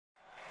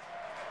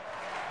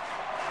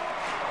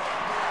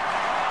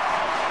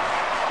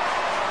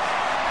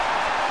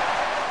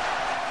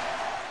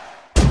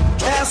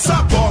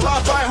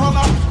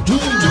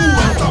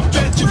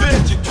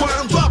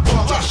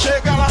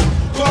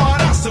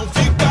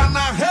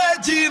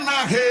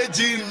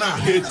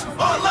kids.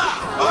 Hola,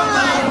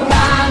 hola.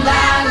 La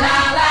la la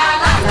la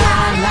la la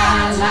la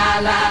la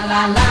la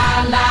la la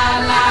la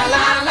la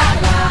la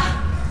la.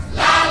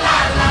 La la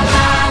la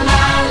la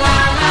la la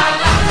la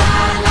la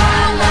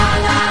la la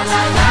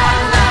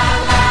la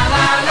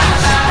la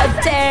la. I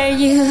dare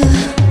you.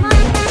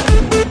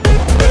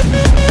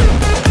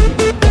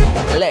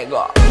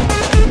 Lego.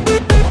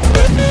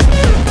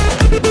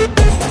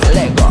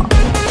 Lego.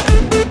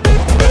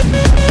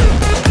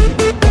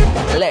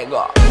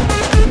 Lego.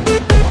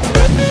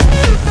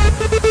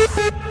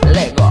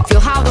 Lego. Feel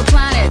how the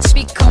planets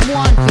become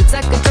one. It's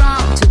like a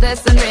drum to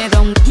this and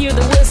rhythm. Hear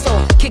the whistle,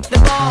 kick the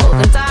ball.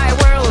 The entire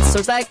world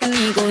soars like an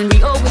eagle, and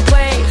we all we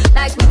play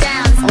like we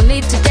dance.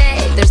 Only today,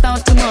 there's no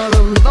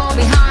tomorrow. Leave all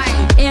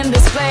behind in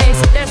this place.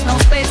 There's no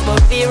space for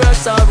fear or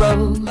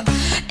sorrow.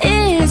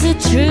 Is it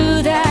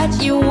true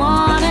that you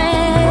want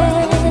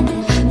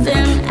it?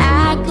 Then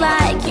act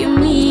like you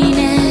mean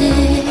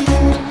it.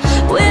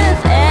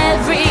 With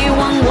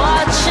everyone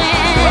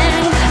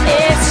watching,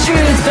 it's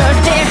truth or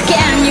dare.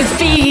 Can you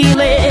feel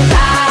it?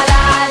 La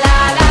la la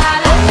la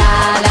la la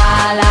la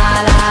la la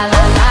la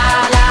la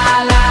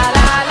la la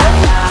la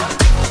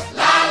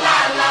la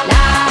la la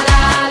la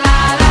la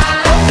la.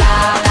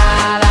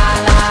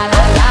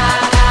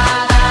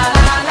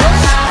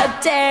 I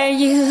dare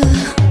you.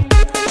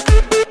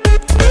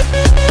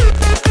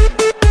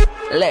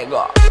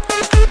 Lego.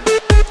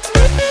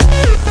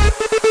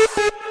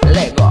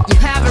 Lego. You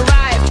have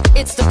arrived,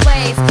 it's the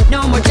place.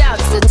 No more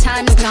doubts, the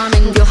time is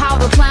coming. Feel how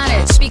the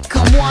planets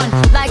become one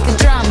like a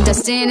drum.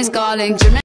 Destiny is calling.